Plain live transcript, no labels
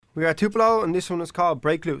We got Tupelo, and this one is called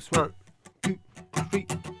Break Loose. 1, 2, 3,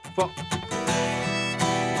 4.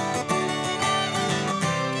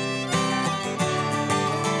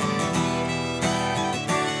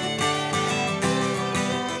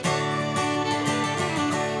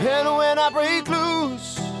 And when I break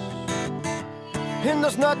loose, and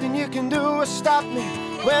there's nothing you can do to stop me.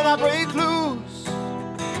 When I break loose,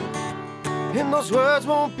 and those words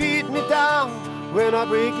won't beat me down. When I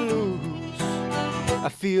break loose,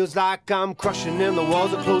 it feels like I'm crushing and the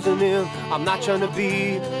walls are closing in. I'm not trying to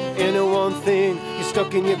be any one thing. You're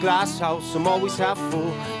stuck in your glass house, I'm always half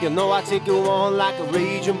full. You know I take you on like a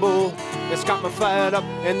raging bull. It's got me fired up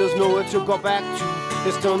and there's nowhere to go back to.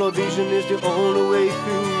 This tunnel vision is the only way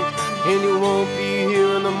through. And you won't be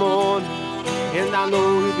here in the morning, and I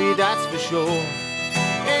know you'll be, that's for sure.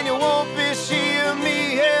 And you won't be seeing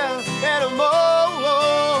me here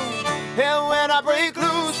anymore. And when I break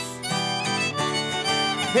loose,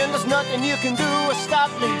 and there's nothing you can do to stop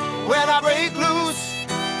me. When I break loose,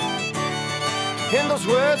 and those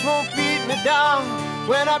words won't beat me down.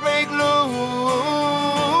 When I break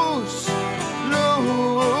loose, loose, loose.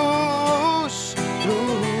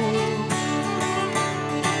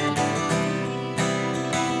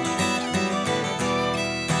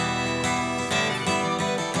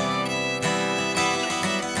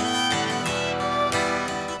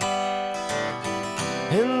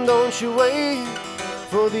 And don't you wait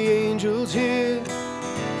for the angels here.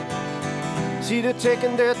 See, they're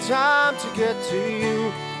taking their time to get to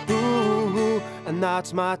you. Ooh, and now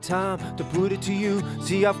it's my time to put it to you.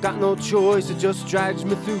 See, I've got no choice, it just drags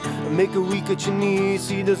me through and make a weak at your knees.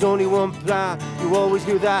 See, there's only one plan, you always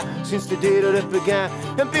knew that since the day that it began.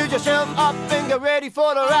 And build yourself up and get ready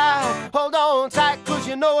for the ride. Hold on tight, cause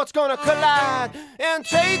you know it's gonna collide. And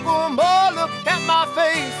take one more look at my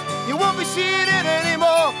face, you won't be seeing it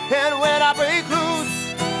anymore. And when I break loose,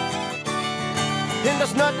 and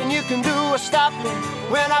there's nothing you can do to stop me.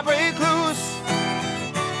 When I break loose,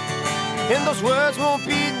 and those words won't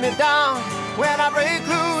beat me down. When I break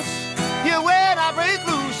loose, yeah, when I break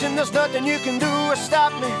loose, and there's nothing you can do to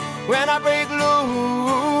stop me. When I break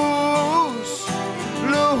loose,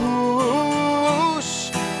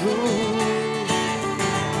 loose, loose.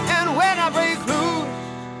 And when I break loose.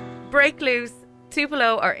 Break Loose,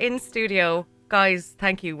 Tupelo are in studio. Guys,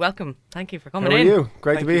 thank you. Welcome. Thank you for coming in. How are you?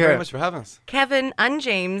 Great to be here. Thank you very much for having us. Kevin and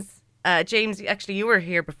James. James, actually, you were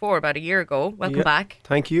here before about a year ago. Welcome back.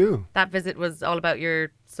 Thank you. That visit was all about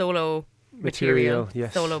your solo material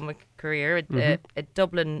yes. solo career. A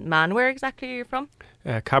Dublin man. Where exactly are you from?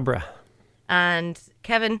 Cabra. And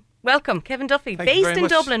Kevin, welcome. Kevin Duffy, Thank you based very in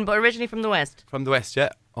much. Dublin, but originally from the West. From the West,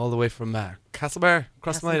 yeah. All the way from Castlebar,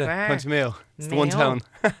 across the Maida, Castlebar. County Mayo. It's the one town.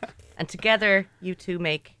 And together, you two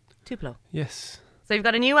make Tupelo. Yes. So you've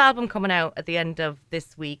got a new album coming out at the end of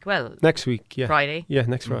this week. Well, Next week, yeah. Friday. Yeah,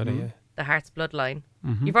 next Friday, yeah. The Heart's Bloodline.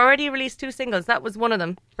 You've already released 2 singles. That was one of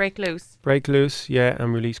them, Break Loose. Break Loose, yeah,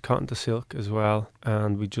 and released Cotton to Silk as well.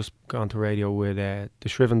 And we just gone to radio with The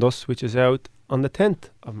Shriven Dust, which is out on the 10th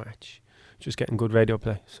of March. Just getting good radio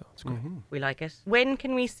play, so it's great. We like it. When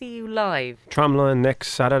can we see you live? Tramline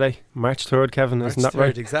next Saturday, March 3rd, Kevin, March isn't that 3rd,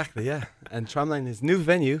 right? exactly, yeah. And Tramline is new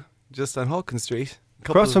venue, just on Hawkins Street.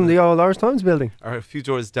 Across from the old Irish Times building. Or a few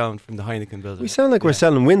doors down from the Heineken building. We sound like we're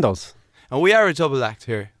selling windows. And we are a double act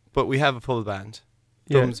here, but we have a full band.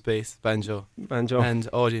 Yeah. Drums, bass, banjo, and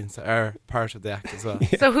audience are part of the act as well.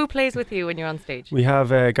 So who plays with you when you're on stage? We have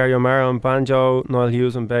Gary O'Mara on banjo, Niall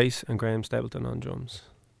Hughes on bass, and Graham Stapleton on drums.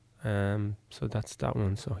 So that's that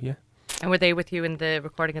one, so yeah. And were they with you in the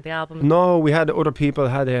recording of the album? No, we had other people.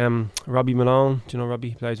 Had Robbie Malone. Do you know Robbie?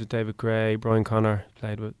 He plays with David Gray. Brian Connor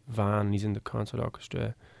played with Van. He's in the concert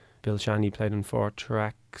orchestra. Bill Shanny played on 4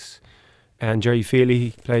 tracks. And Jerry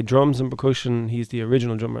Feely played drums and percussion. He's the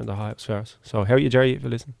original drummer in the High Spheres. So how are you, Jerry, if you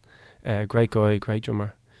listen? Great guy, great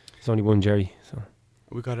drummer. There's only one Jerry. So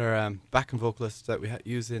We got our backing vocalist that we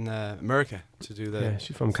use in America to do the... yeah,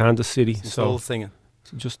 she's from Kansas City. soul singing.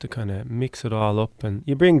 So just to kind of mix it all up, and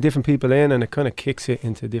you bring different people in, and it kind of kicks it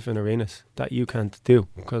into different arenas that you can't do,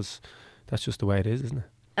 because that's just the way it is, isn't it?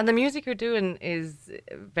 And the music you're doing is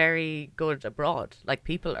very good abroad. Like,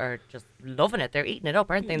 people are just loving it. They're eating it up,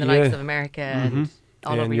 aren't they? In the likes of America and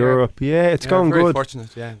all over in Europe. Yeah, it's going we're very good.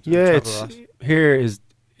 fortunate, yeah. Yeah, Travel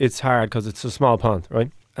it's hard because it's a small pond,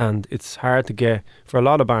 right? And it's hard to get, for a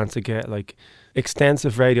lot of bands, to get like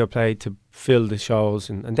extensive radio play to fill the shows,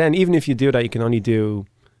 and then even if you do that, you can only do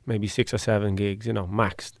maybe 6 or 7 gigs,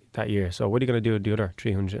 max that year. So what are you going to do the other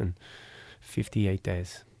 358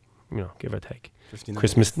 days, give or take?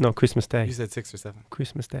 59 Christmas days. Day. You said 6 or 7.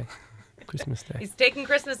 Christmas Day. Christmas Day. He's taking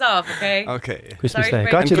Christmas off, okay? Okay. Christmas Sorry Day.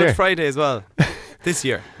 to Got break you Good there. Friday as well. This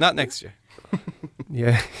year, not next year.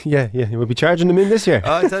 Yeah. We'll be charging them in this year.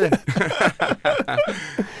 Oh, I tell you.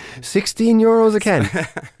 €16 a can.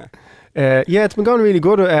 Yeah, it's been going really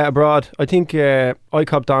good abroad. I think I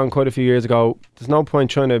copped on quite a few years ago. There's no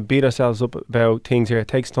point trying to beat ourselves up about things here. It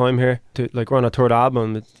takes time here. We're on our third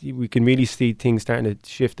album. We can really see things starting to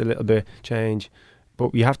shift a little bit, change.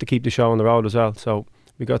 But you have to keep the show on the road as well. So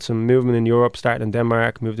we got some movement in Europe, starting in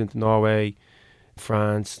Denmark, moved into Norway,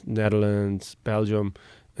 France, Netherlands, Belgium,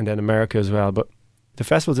 and then America as well. But the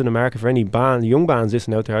festivals in America, for any band, young bands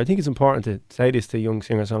listening out there, I think it's important to say this to young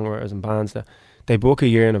singer-songwriters and bands that they book a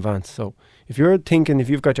year in advance. So if you're thinking, if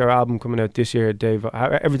you've got your album coming out this year, Dave,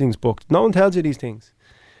 everything's booked. No one tells you these things.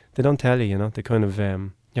 They don't tell you, you know. They kind of,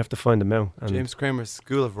 you have to find them out. And James Kramer's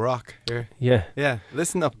School of Rock here. yeah. Yeah,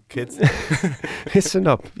 listen up, kids. Listen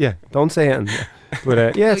up. Yeah, don't say anything.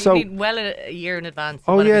 But yeah, So you need well a year in advance.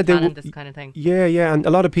 Oh, Oh yeah, yeah, they planning w- this kind of thing. Yeah, and a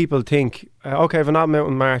lot of people think, okay, if an album out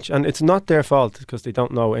in March, and it's not their fault because they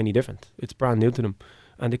don't know any different. It's brand new to them,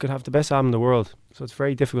 and they could have the best album in the world. So it's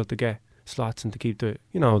very difficult to get slots and to keep the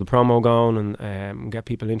promo going and get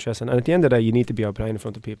people interested. And at the end of the day, you need to be out playing in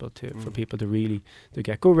front of people for people to really to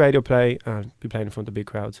get good radio play and be playing in front of big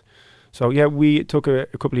crowds. So yeah, we took a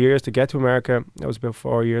couple of years to get to America. That was about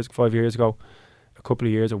 5 years ago. A couple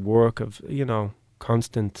of years of work of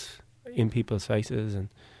constant in people's faces,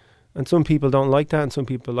 and some people don't like that and some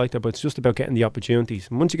people like that, but it's just about getting the opportunities.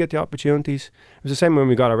 And once you get the opportunities, it was the same when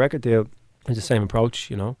we got our record deal. It was the same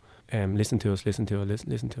approach, listen to us,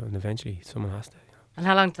 and eventually someone has to. And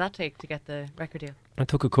how long did that take to get the record deal? It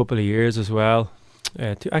took a couple of years as well.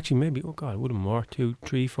 Actually, maybe, oh God, it would have more, 2,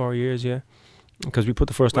 3, 4 years, yeah. Because we put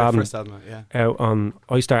the first album yeah. out on,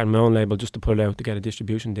 I started my own label just to put it out to get a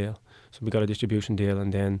distribution deal. So we got a distribution deal,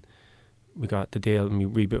 and then we got the deal and we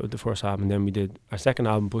rebuilt the first album, and then we did our second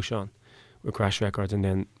album, Push On, with Crash Records, and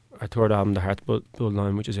then our third album, The Heart's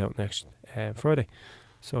Bloodline, which is out next Friday.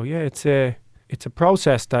 So yeah, it's a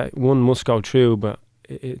process that one must go through, but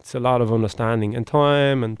it's a lot of understanding and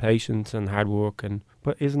time and patience and hard work,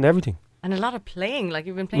 but isn't everything. And a lot of playing. Like,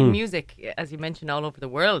 you've been playing music, as you mentioned, all over the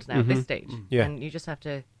world now at this stage. Yeah. And you just have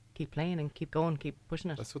to keep playing and keep going, keep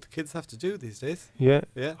pushing it. That's what the kids have to do these days. Yeah.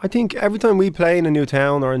 Yeah. I think every time we play in a new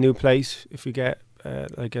town or a new place, if we get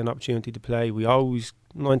like an opportunity to play, we always,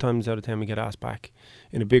 9 times out of 10, we get asked back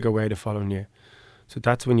in a bigger way the following year. So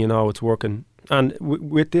that's when you know it's working. And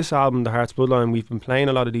with this album, The Heart's Bloodline, we've been playing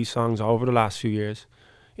a lot of these songs over the last few years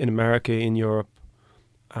in America, in Europe,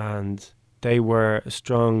 and they were a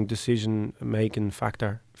strong decision-making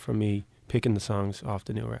factor for me picking the songs off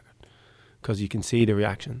the new record, because you can see the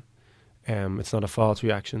reaction. It's not a false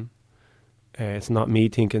reaction. It's not me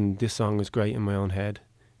thinking this song is great in my own head,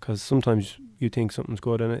 because sometimes you think something's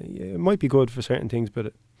good and it might be good for certain things,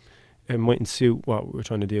 but it mightn't suit what we're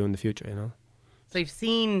trying to do in the future, So you've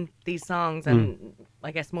seen these songs and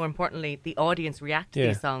I guess more importantly, the audience react to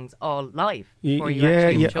these songs all live. before you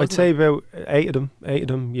actually chosen I'd say them. about 8 of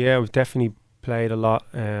them. Yeah, we've definitely played a lot,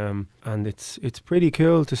 and it's pretty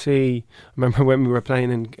cool to see. I remember when we were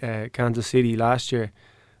playing in Kansas City last year,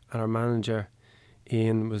 and our manager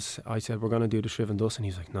Ian I said, we're going to do the Shriven Dust, and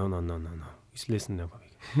he's like, no. He's listening now.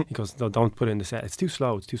 He goes, no, don't put it in the set. It's too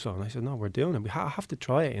slow. And I said, no, we're doing it. We have to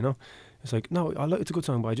try it, It's like, no, it's a good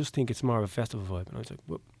song, but I just think it's more of a festival vibe. And I was like,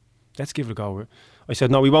 well, let's give it a go. I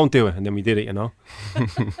said, no, we won't do it. And then we did it, And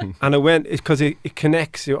I went, because it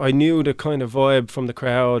connects. I knew the kind of vibe from the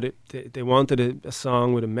crowd. They wanted a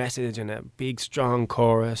song with a message and a big, strong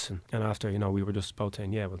chorus. And after, we were just both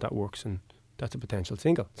saying, yeah, well, that works. And that's a potential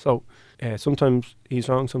single. So sometimes he's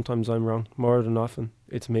wrong, sometimes I'm wrong. More than often,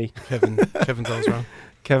 it's me. Kevin's always wrong.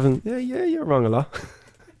 Kevin, yeah, you're wrong a lot.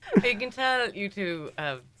 You can tell you two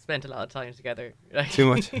have spent a lot of time together. Right? Too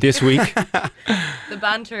much. This week. The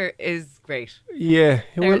banter is great. Yeah.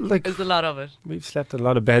 Well, There's a lot of it. we've slept in a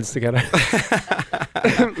lot of beds together.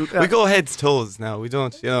 We go heads toes now. We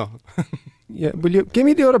don't, Yeah, will you give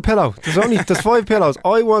me the other pillow? There's 5 pillows.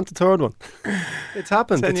 I want the third one. It's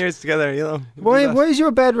happened. 10 years together, Why is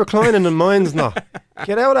your bed reclining and mine's not?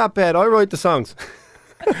 Get out of that bed. I write the songs.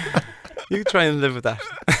 You try and live with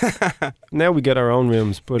that. Now we get our own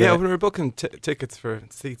rooms, but Yeah, when we're booking tickets for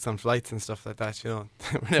seats on flights and stuff like that, we're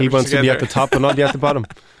never he wants to be at the together. top and not at the bottom.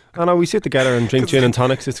 I know, we sit together and drink gin and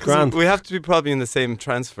tonics. It's 'Cause grand. We have to be probably in the same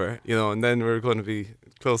transfer, and then we're going to be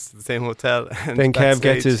close to the same hotel. And Then Kev backstage.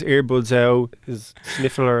 gets his earbuds out, his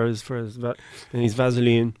sniffler and his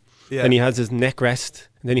Vaseline. Yeah. Then he has his neck rest.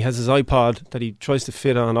 And then he has his iPod that he tries to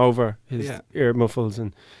fit on over his ear muffles,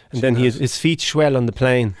 and then his feet swell on the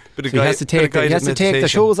plane. But So he has to take the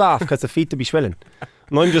shoes off because the feet to be swelling.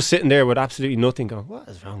 And I'm just sitting there with absolutely nothing going, what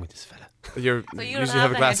is wrong with this fella? You So you usually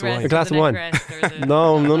have a glass of wine. A glass of wine.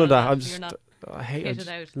 No, none of that. I'm just, I hate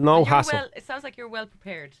it. No hassle. It sounds like you're well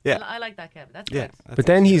prepared. Yeah. I like that, Kevin. That's Yeah. good. But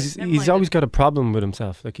then he's Never mind always it. got a problem with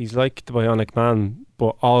himself. Like he's like the Bionic Man,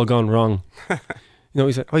 but all gone wrong. You know,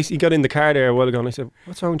 he said, he got in the car there a while ago and I said,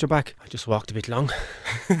 what's wrong with your back? I just walked a bit long.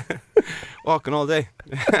 Walking all day.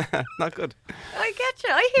 Not good. I get you.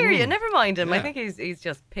 I hear you. Never mind him. I Yeah. think he's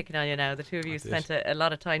just picking on you now. The two of you That's spent a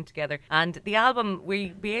lot of time together. And the album,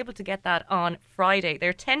 we'll be able to get that on Friday. There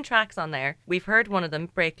are 10 tracks on there. We've heard one of them,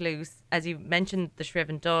 Break Loose. As you mentioned, The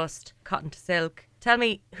Shriven Dust, Cotton to Silk. Tell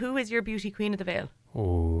me, who is your beauty queen of the Vale?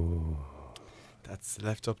 Oh, That's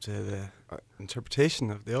left up to the interpretation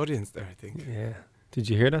of the audience there, I think. yeah. Did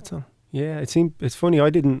you hear that song? Yeah, it's funny. I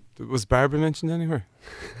didn't. Was Barbara mentioned anywhere?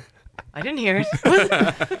 I didn't hear it.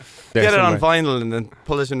 Get it on vinyl and then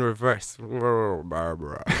pull it in reverse.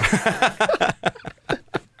 Barbara.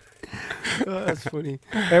 Oh, that's funny.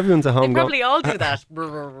 Everyone's at They home going, probably all do that.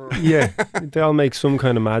 yeah, they all make some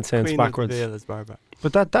kind of mad sense Queen backwards. of the Vale is Barbara.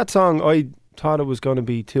 But that song, I thought it was going to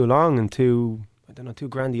be too long and too, I don't know, too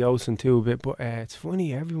grandiose and too a bit. But it's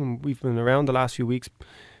funny, we've been around the last few weeks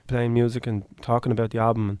playing music and talking about the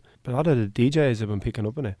album, and a lot of the DJs have been picking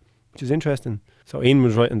up on it, which is interesting. So Ian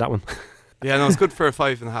was writing that one. Yeah, no, it's good for a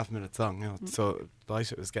 5.5 minute song, you know. So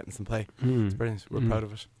delighted it was getting some play. It's brilliant. We're proud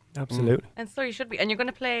of it. Absolutely. And so you should be. And you're going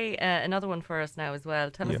to play another one for us now as well.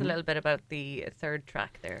 Tell us Yeah. a little bit about the third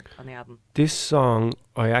track there on the album. This song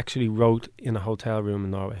I actually wrote in a hotel room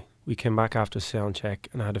in Norway. We came back after sound check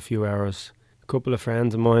and had a few hours. A couple of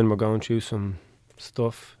friends of mine were going through some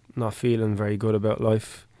stuff, not feeling very good about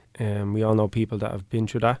life. We all know people that have been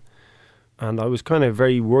through that. And I was kind of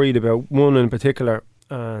very worried about one in particular.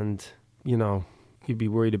 And, you know, you'd be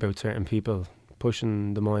worried about certain people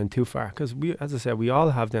pushing the mind too far. Because, as I said, we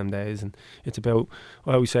all have them days. And it's about,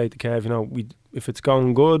 I always say to Kev, you know, if it's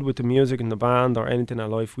going good with the music and the band or anything in our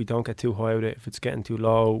life, we don't get too high with it. If it's getting too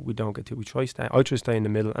low, we don't get too, I try to stay in the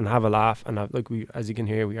middle and have a laugh. And as you can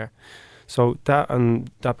hear, we are. So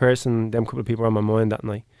that person, them couple of people were on my mind that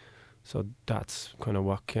night. So that's kind of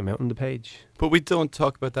what came out on the page. But we don't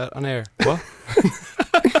talk about that on air. What?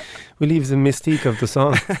 We leave the mystique of the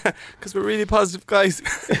song. Because we're really positive guys.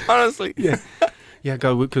 Honestly. Yeah. Yeah,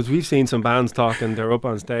 because we've seen some bands talking, they're up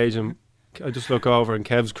on stage and I just look over and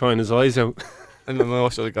Kev's crying his eyes out. I'm an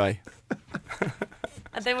emotional guy.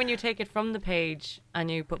 And then when you take it from the page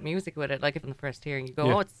and you put music with it, like if in the first hearing you go,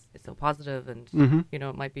 Yeah. oh, it's so positive and, you know,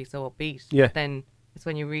 it might be so upbeat. Yeah. Then it's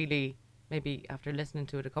when you really, maybe after listening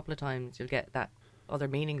to it a couple of times, you'll get that other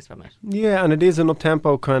meanings from it. Yeah, and it is an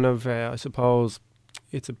up-tempo kind of, I suppose,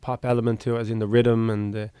 it's a pop element to it, as in the rhythm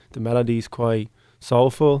and the melody's quite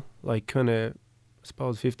soulful, like kind of, I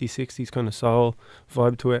suppose, 50s, 60s kind of soul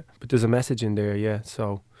vibe to it. But there's a message in there, yeah.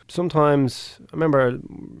 So sometimes, I remember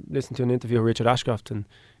listening to an interview with Richard Ashcroft and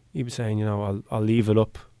he was saying, you know, I'll leave it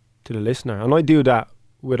up to the listener. And I do that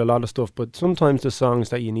with a lot of stuff, but sometimes there's songs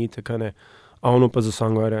that you need to kind of own up as a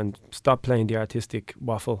songwriter and stop playing the artistic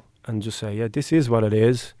waffle and just say, yeah, this is what it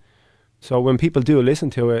is. So when people do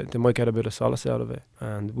listen to it, they might get a bit of solace out of it.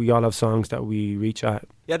 And we all have songs that we reach at.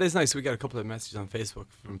 Yeah, it is nice. We get a couple of messages on Facebook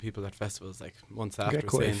from people at festivals, like months after, Get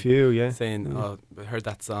quite saying, a few, yeah. saying, oh, I heard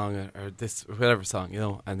that song or this, or whatever song, you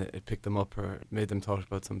know, and it picked them up or made them thought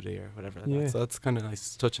about somebody or whatever. Like Yeah. that. So that's kind of nice.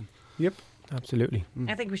 It's touching. Yep, absolutely.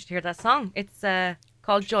 I think we should hear that song. It's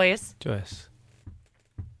called Joyous. Joyous.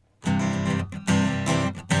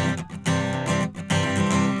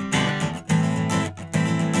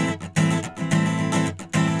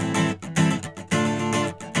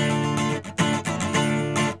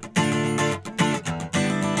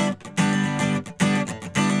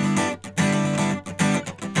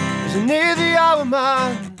 Near the hour,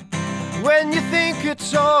 man, when you think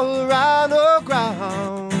it's all around the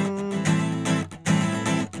ground.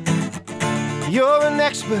 You're an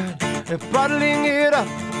expert at bottling it up,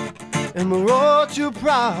 and we're all too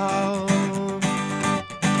proud.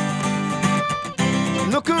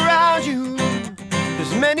 Look around you,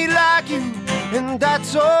 there's many like you, and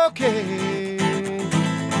that's okay.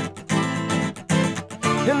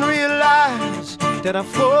 And realize that I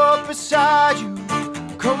fought beside you,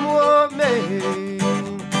 come what may.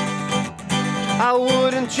 I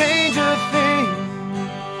wouldn't change a thing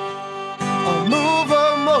or move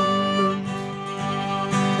a moment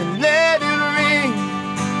and let it ring.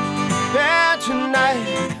 And tonight,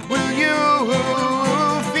 will you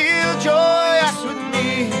feel joyous with me?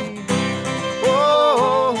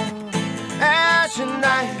 Oh, and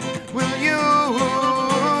tonight, will you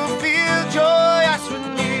feel joyous with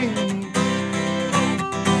me?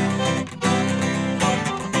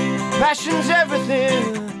 Passion's everything,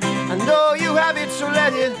 so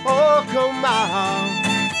let it all come out.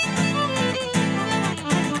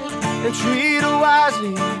 And treat her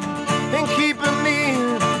wisely and keep it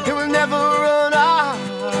lean, it will never run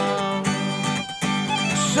out.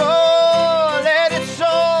 So let it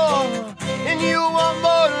soar, and you want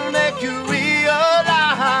more to make you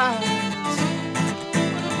realize.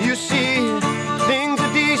 You see, things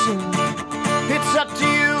are decent, it's up to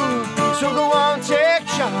you, so go on, take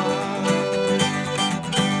charge.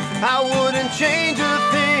 I wouldn't change a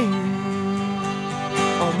thing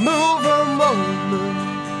or move a moment,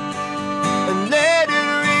 and let it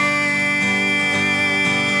ring.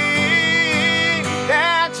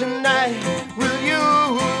 And tonight, will you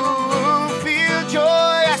feel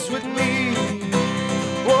joyous with me?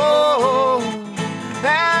 Whoa.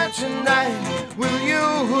 And tonight, will you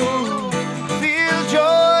feel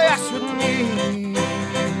joyous with me?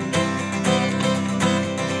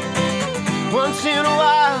 Once in a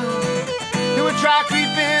while, it would try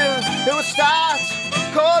creeping, it would start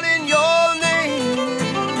calling your name.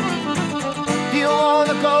 Do you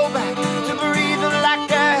wanna go back to breathing like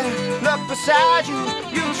that? Look beside you,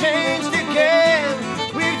 you've changed again.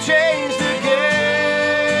 We've changed again.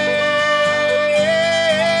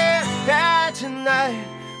 And tonight,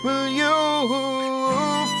 will you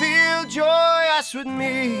feel joyous with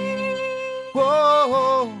me?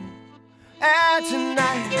 Whoa. And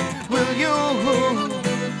tonight, will you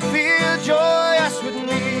feel joyous with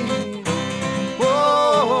me?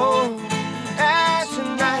 Whoa. And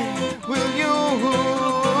tonight, will you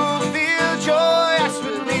feel joyous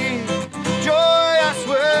with me? Joyous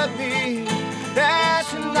with me. And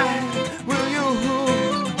tonight, will you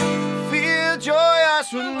feel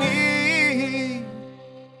joyous with me?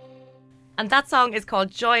 And that song is called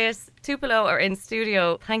Joyous. Tupelo are in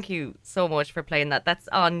studio. Thank you so much for playing that. That's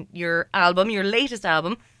on your album, your latest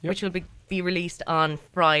album, which will be released on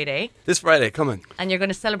Friday. This Friday, coming. And you're going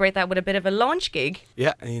to celebrate that with a bit of a launch gig.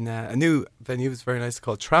 Yeah, in a new venue. It's very nice,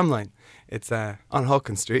 called Tramline. It's on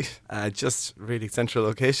Hawkins Street, just really central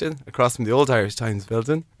location, across from the old Irish Times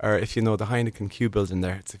building, or if you know the Heineken Q building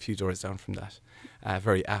there, it's a few doors down from that.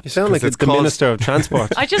 Very apt. You sound like it's the Minister of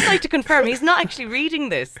Transport. I just like to confirm he's not actually reading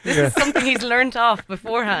this. This is something he's learnt off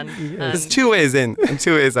beforehand. There's 2 ways in and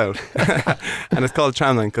 2 ways out. And it's called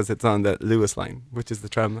Tramline because it's on the Lewis line, which is the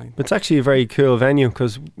tram line. It's actually a very cool venue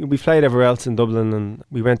because we played everywhere else in Dublin, and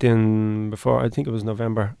we went in before, I think it was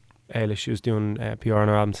November. Ailish, she was doing PR on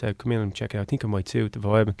her album, said, come in and check it out. I think it might suit the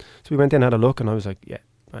vibe. So we went in, had a look, and I was like, yeah,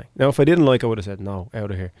 fine. Now, if I didn't like it, I would have said, no,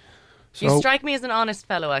 out of here. So, you strike me as an honest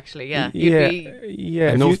fellow, actually, yeah.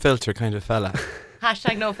 A no filter kind of fella.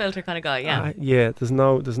 Hashtag no filter kind of guy, yeah. There's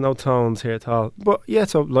no tones here at all. But yeah,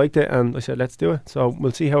 so liked it, and I said, let's do it. So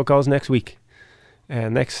we'll see how it goes next week.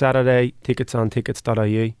 Next Saturday, tickets on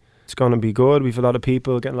tickets.ie. It's going to be good. We've a lot of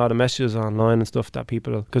people getting a lot of messages online and stuff that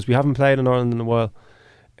people, because we haven't played in Ireland in a while.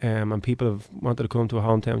 And people have wanted to come to a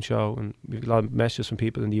hometown show, and we've a lot of messages from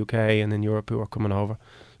people in the UK and in Europe who are coming over.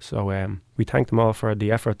 So we thank them all for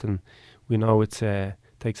the effort, and we know it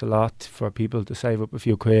takes a lot for people to save up a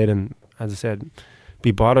few quid, and as I said, be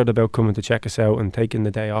bothered about coming to check us out and taking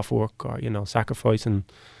the day off work, or sacrificing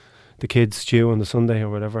the kids' stew on the Sunday or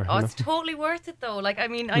whatever. Oh, it's totally worth it though. Like, I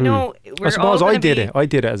mean, I know we're I suppose all I did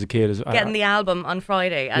it as a kid. Getting the album on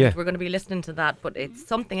Friday, and we're going to be listening to that, but it's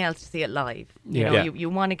something else to see it live. You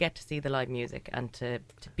want to get to see the live music and to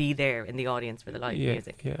be there in the audience for the live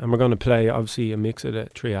music. Yeah, and we're going to play obviously a mix of the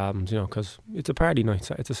 3 albums, because it's a party night.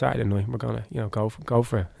 It's a Saturday night. We're going to go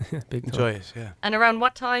for it. Big time. Enjoy it, yeah. And around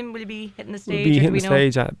what time will you be hitting the stage? We'll be hitting the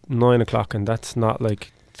stage at 9 o'clock, and that's not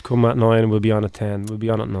like come at 9 and we'll be on at 10. We'll be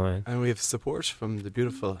on at 9. And we have support from the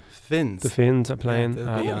beautiful Finns. The Finns are playing.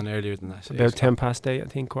 They'll be on earlier than that. About 10:08, I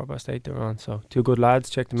think, 8:15 they're on. So 2 good lads,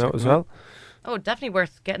 check them out as well. Oh, definitely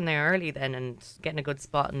worth getting there early then and getting a good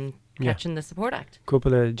spot and catching the support act.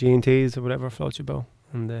 Couple of G&Ts or whatever floats your boat.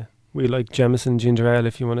 And we like Jameson Ginger Ale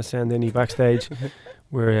if you want to send any backstage.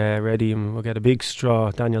 We're ready, and we'll get a big straw,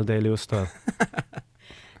 Daniel Day-Lewis style.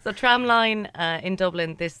 So Tramline in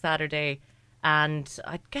Dublin this Saturday. And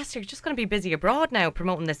I guess you're just going to be busy abroad now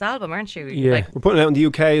promoting this album, aren't you? Yeah, we're putting it out in the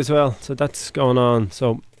UK as well, so that's going on.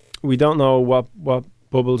 So we don't know what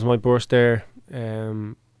bubbles might burst there,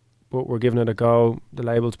 but we're giving it a go. The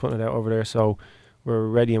label's putting it out over there, so we're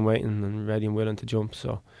ready and waiting and ready and willing to jump.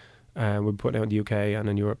 So we're putting it out in the UK and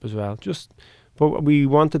in Europe as well. But we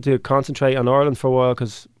wanted to concentrate on Ireland for a while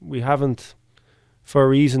because we haven't, for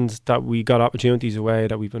reasons that we got opportunities away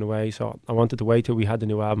that we've been away. So I wanted to wait till we had the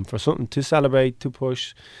new album for something to celebrate, to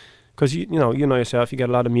push, because you know yourself, you get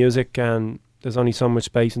a lot of music and there's only so much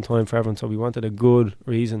space and time for everyone. So we wanted a good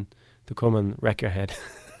reason to come and wreck your head.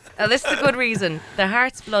 This is a good reason. The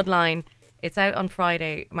Hearts Bloodline It's out on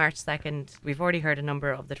Friday, March 2nd. We've already heard a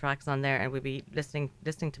number of the tracks on there, and we'll be listening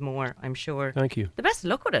to more, I'm sure. Thank you. The best of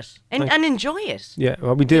luck with it, and enjoy it. Yeah,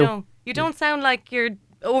 well, we do. You don't sound like you're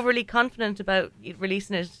overly confident about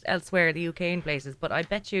releasing it elsewhere, the UK and places, but I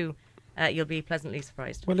bet you you'll be pleasantly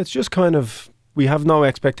surprised. Well, it's just kind of, we have no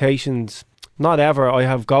expectations. Not ever. I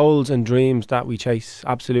have goals and dreams that we chase.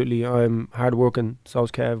 Absolutely. I'm hardworking.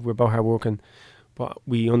 So's Kev. We're both hardworking. But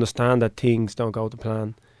we understand that things don't go to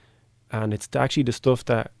plan. And it's actually the stuff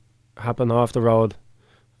that happen off the road,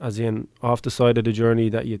 as in off the side of the journey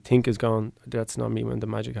that you think is gone. That's not me when the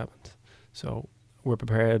magic happens. So we're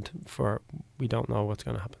prepared for, we don't know what's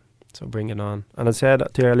going to happen. So bring it on. And I said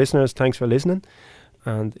to our listeners, thanks for listening.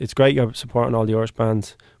 And it's great you're supporting all the Irish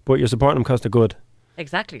bands, but you're supporting them because they're good.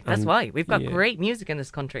 Exactly. That's why. We've got great music in this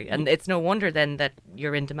country. And it's no wonder then that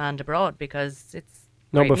you're in demand abroad, because it's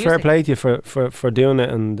no, but music. Fair play to you for doing it.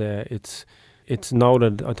 And it's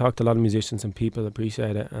noted. I talked to a lot of musicians and people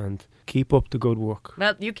appreciate it, and keep up the good work.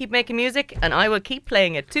 Well, you keep making music and I will keep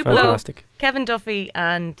playing it. Tupelo, Fantastic. Kevin Duffy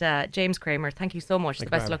and James Kramer, thank you so much. The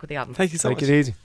best of luck with the album. Thank you so much. Take it easy.